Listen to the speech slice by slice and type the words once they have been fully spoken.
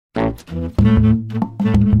Hi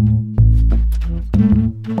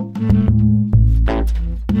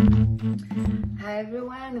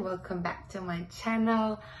everyone, welcome back to my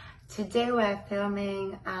channel. Today we're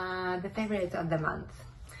filming the favorite of the month.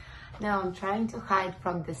 Now I'm trying to hide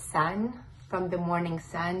from the sun, from the morning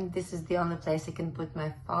sun. This is the only place I can put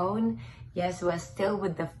my phone. Yes, we're still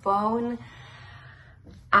with the phone.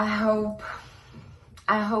 I hope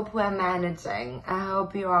we're managing. I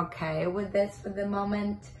hope you're okay with this for the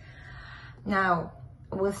moment. Now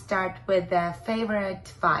we'll start with the favorite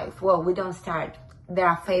 5. Well, we don't start. There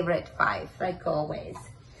are favorite 5, like always.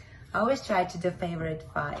 I always try to do favorite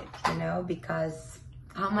 5, you know, because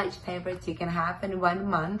how much favorites you can have in 1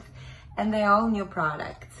 month, and they're all new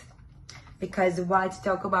products. Because why to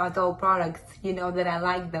talk about old products? You know that I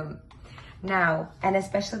like them. Now, and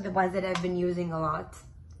especially the ones that I've been using a lot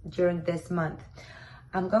during this month.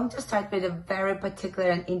 I'm going to start with a very particular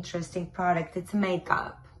and interesting product. It's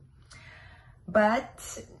makeup,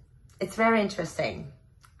 but it's very interesting.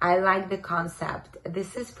 I like the concept.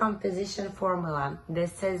 This is from Physician Formula.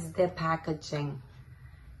 This is the packaging.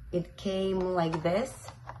 It came like this.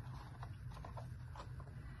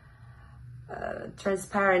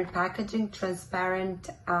 Transparent packaging, transparent,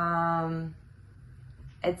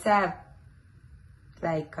 it's a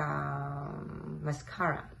like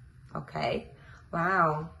mascara. Okay,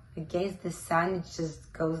 wow, against the sun it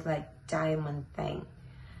just goes like diamond thing.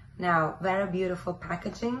 Now, very beautiful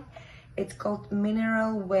packaging. It's called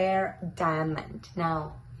Mineral Wear Diamond.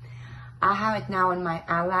 Now, I have it now on my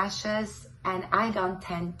eyelashes, and I don't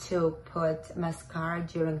tend to put mascara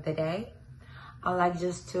during the day. I like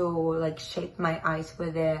just to like shape my eyes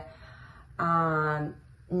with the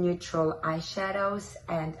neutral eyeshadows,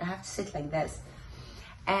 and I have to sit like this,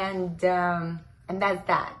 and that's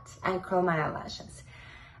that, and curl my eyelashes.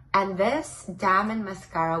 And this diamond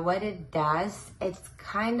mascara, what it does, it's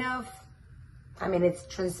kind of, I mean, it's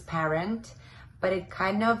transparent, but it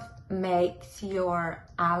kind of makes your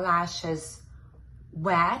eyelashes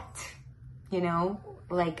wet, you know,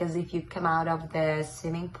 like as if you come out of the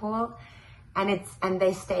swimming pool, and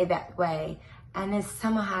they stay that way. And it's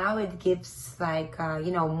somehow it gives like,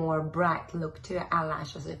 you know, more bright look to your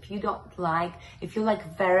eyelashes. If you like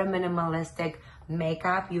very minimalistic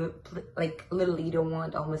makeup, you like literally you don't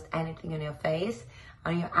want almost anything on your face,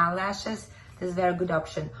 on your eyelashes, this is a very good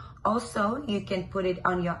option. Also, you can put it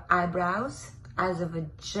on your eyebrows as of a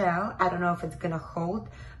gel. I don't know if it's gonna hold,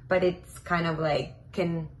 but it's kind of like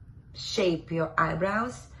can shape your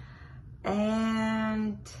eyebrows.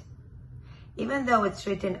 And even though it's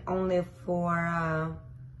written only for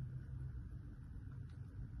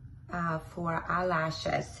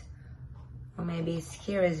eyelashes, or maybe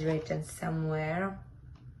here is written somewhere.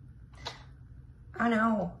 Oh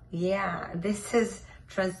no, yeah, this is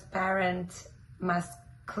transparent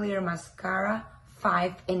clear mascara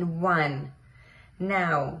 5-in-1.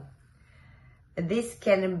 Now, this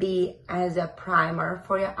can be as a primer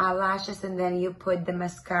for your eyelashes, and then you put the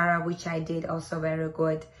mascara, which I did also very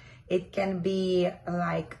good. It can be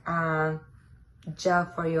like gel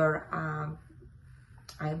for your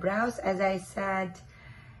eyebrows, as I said.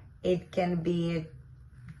 It can be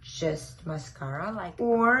just mascara, like,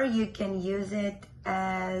 or you can use it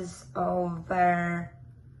as over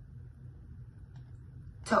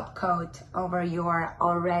top coat over your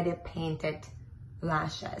already painted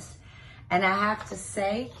lashes. And I have to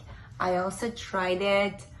say, I also tried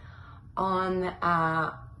it on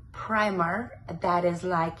a primer that is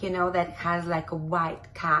like, you know, that has like a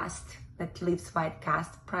white cast, that leaves white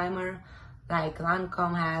cast primer, like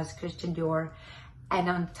Lancome has, Christian Dior. And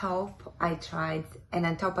on top I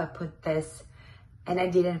put this, and I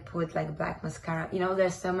didn't put like black mascara. You know,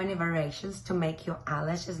 there's so many variations to make your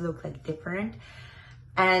eyelashes look like different.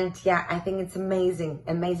 And yeah, I think it's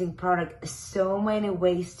amazing product. So many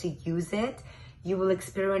ways to use it. You will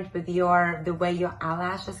experiment with the way your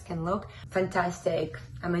eyelashes can look. Fantastic.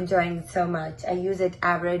 I'm enjoying it so much. I use it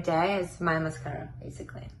every day as my mascara,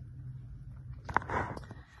 basically.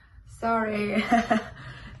 Sorry,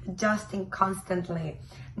 adjusting constantly.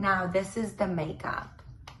 Now, this is the makeup.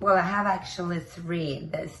 Well, I have actually 3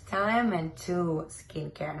 this time, and 2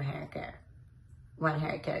 skincare and hair care. 1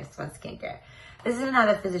 hair care, 1 skincare. This is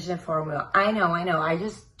another Physician Formula. I know. I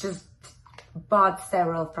just bought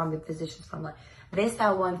several from the Physician Formula. This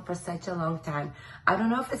I want for such a long time. I don't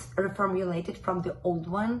know if it's reformulated from the old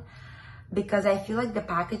one, because I feel like the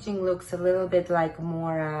packaging looks a little bit like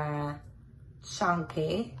more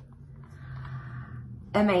chunky.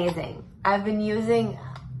 Amazing. I've been using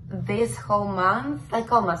this whole month,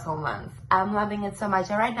 like almost whole month. I'm loving it so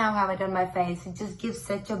much. I right now have it on my face. It just gives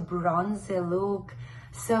such a bronzy look.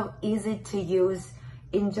 So easy to use.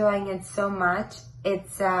 enjoying it so much.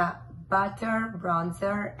 It's a butter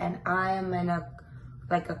bronzer, and I am in a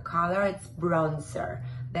color, it's bronzer.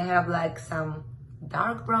 They have like some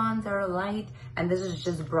dark bronzer, light, and this is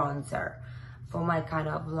just bronzer for my kind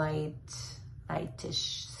of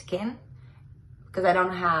lightish skin, because I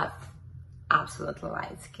don't have absolutely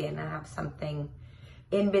light skin. I have something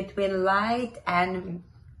in between light and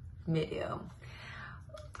medium.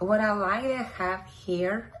 What I like, I have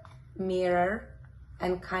here mirror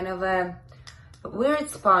and kind of a weird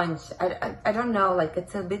sponge. I don't know, like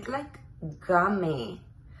it's a bit like gummy.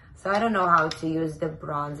 So I don't know how to use the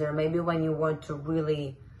bronzer. Maybe when you want to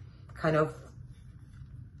really kind of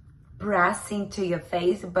press into your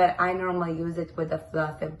face, but I normally use it with a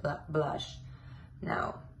fluffy blush.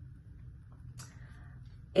 No.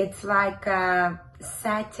 It's like a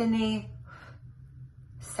satiny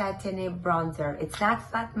bronzer. It's not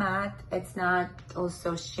flat matte, it's not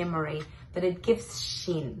also shimmery, but it gives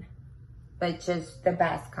sheen, which is the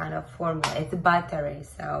best kind of formula. It's buttery,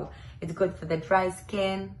 so it's good for the dry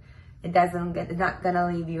skin. It's not gonna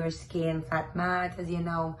leave your skin flat matte, as you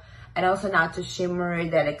know, and also not too shimmery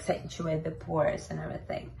that accentuate the pores and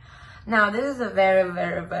everything. Now, this is a very,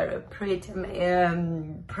 very, very pretty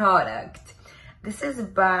product. This is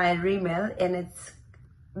by Rimmel, and it's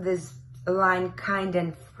this line Kind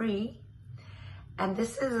and Free, and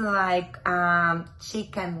this is like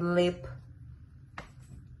cheek and lip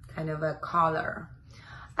kind of a color.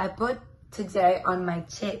 I put today on my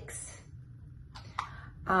cheeks.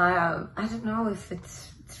 I don't know if it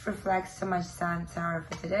reflects so much sun, sorry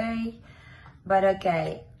for today, but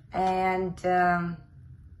okay. And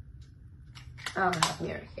I'll have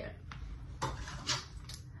mirror here.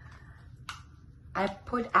 I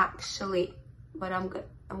put actually, but I'm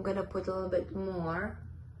gonna put a little bit more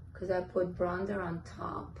because I put bronzer on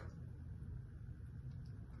top.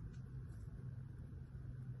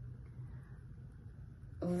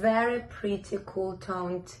 Very pretty, cool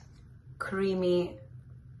toned, creamy,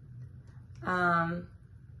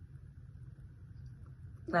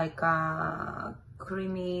 like a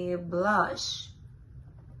creamy blush.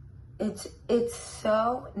 It's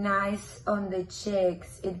so nice on the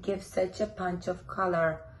cheeks. It gives such a punch of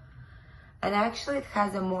color, and actually it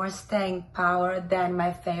has a more staying power than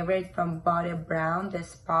my favorite from Bobbi Brown, the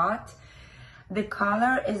Spot. The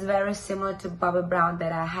color is very similar to Bobbi Brown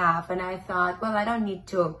that I have, and I thought, well, I don't need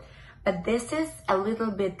to, but this is a little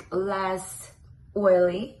bit less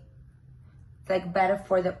oily. It's like better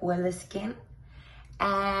for the oily skin,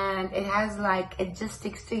 and it has like, it just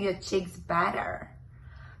sticks to your cheeks better.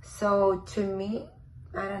 So to me,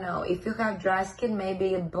 I don't know, if you have dry skin,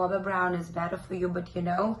 maybe Bobbi Brown is better for you, but you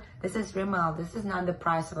know, this is Rimmel. This is not the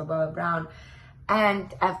price of a Bobbi Brown.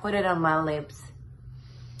 And I put it on my lips.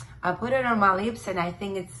 I put it on my lips, and I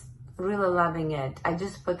think it's really loving it. I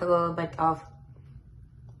just put a little bit of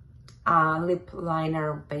lip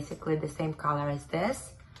liner, basically the same color as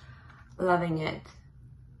this. Loving it.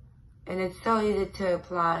 And it's so easy to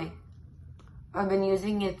apply. I've been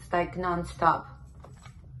using it like non-stop.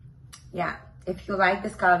 Yeah, if you like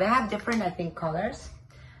this color, they have different, I think, colors.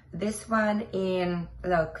 This one in,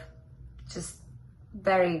 look, just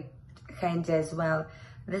very handy as well.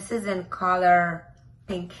 This is in color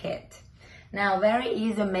Pink Hit. Now, very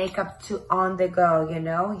easy makeup to on the go, you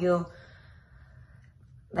know, you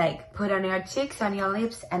like put on your cheeks, on your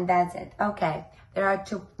lips, and that's it. Okay, there are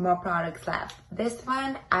 2 more products left. This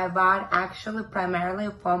one I bought actually primarily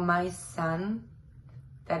for my son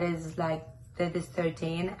that is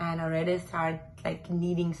 13 and already started like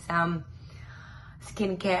needing some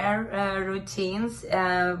skincare routines,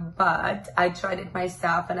 but I tried it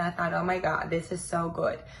myself and I thought, oh my god, this is so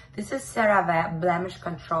good. This is CeraVe Blemish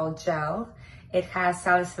Control Gel. It has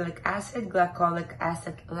salicylic acid, glycolic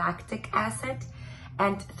acid, lactic acid,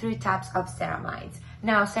 and 3 types of ceramides.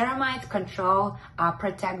 Now, ceramides control,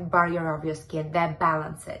 protect barrier of your skin, they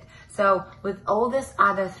balance it. So with all these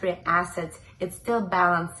other 3 acids, it's still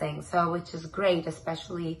balancing, so which is great,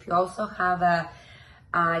 especially if you also have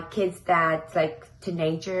kids that like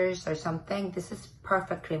teenagers or something. This is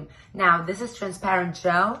perfect cream. Now, this is transparent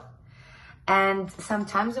gel, and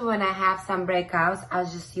sometimes when I have some breakouts, I'll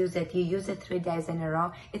just use it. You use it 3 days in a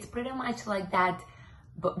row. It's pretty much like that,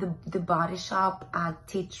 the Body Shop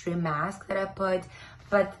tea tree mask that I put,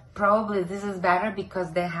 but probably this is better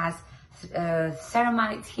because there has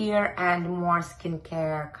ceramides here and more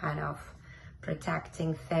skincare kind of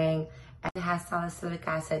protecting thing, and it has salicylic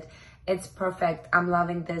acid. It's perfect. I'm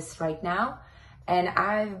loving this right now, and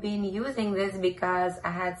I've been using this because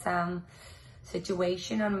I had some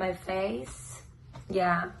situation on my face.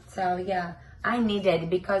 Yeah, so yeah, I need it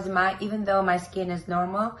because even though my skin is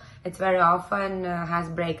normal, it's very often has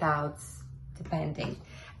breakouts, depending.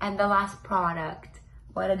 And the last product,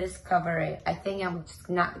 what a discovery. I think I'm just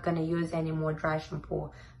not gonna use any more dry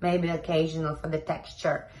shampoo, maybe occasional for the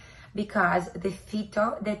texture, because the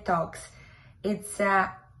Phyto Detox, it's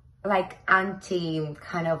like anti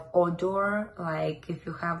kind of odor, like if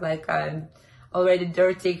you have like already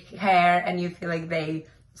dirty hair and you feel like they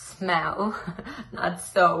smell not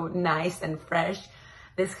so nice and fresh.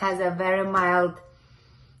 This has a very mild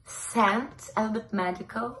scent, a little bit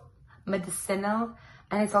medicinal,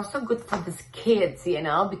 and it's also good for these kids, you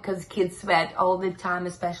know, because kids sweat all the time,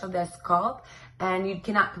 especially their scalp, and you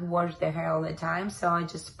cannot wash their hair all the time. So I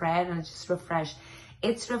just spray it and just refresh.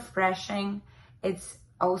 It's refreshing. It's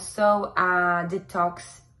also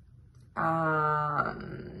detox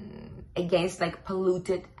against like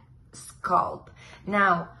polluted scalp.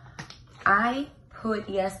 Now, I put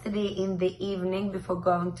yesterday in the evening before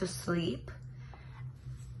going to sleep,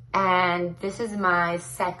 and this is my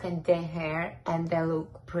second day hair, and they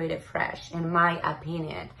look pretty fresh in my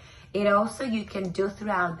opinion. It also you can do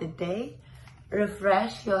throughout the day,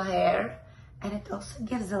 refresh your hair, and it also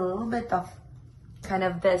gives a little bit of kind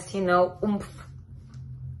of this, you know, oomph.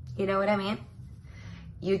 You know what I mean?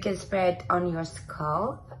 You can spray it on your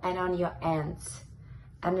scalp and on your ends,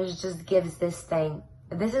 and it just gives this thing.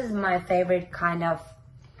 This is my favorite kind of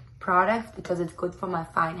product because it's good for my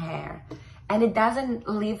fine hair. And it doesn't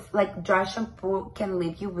leave, like dry shampoo can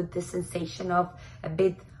leave you with the sensation of a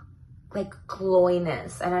bit like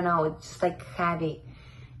cloyiness. I don't know, it's just like heavy.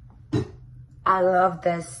 I love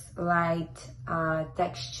this light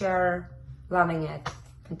texture, loving it,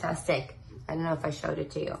 fantastic. I don't know if I showed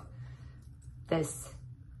it to you. This,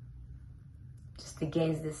 just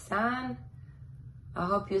against the sun. I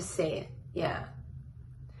hope you see it, yeah.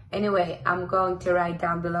 Anyway, I'm going to write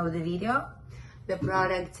down below the video the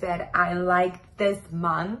products that I liked this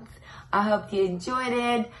month. I hope you enjoyed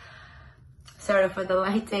it. Sorry for the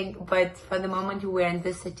lighting, but for the moment we're in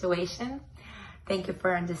this situation. Thank you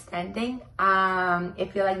for understanding.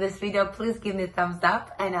 If you like this video, please give me a thumbs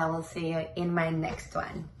up, and I will see you in my next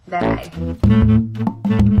one. Bye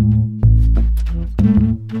bye.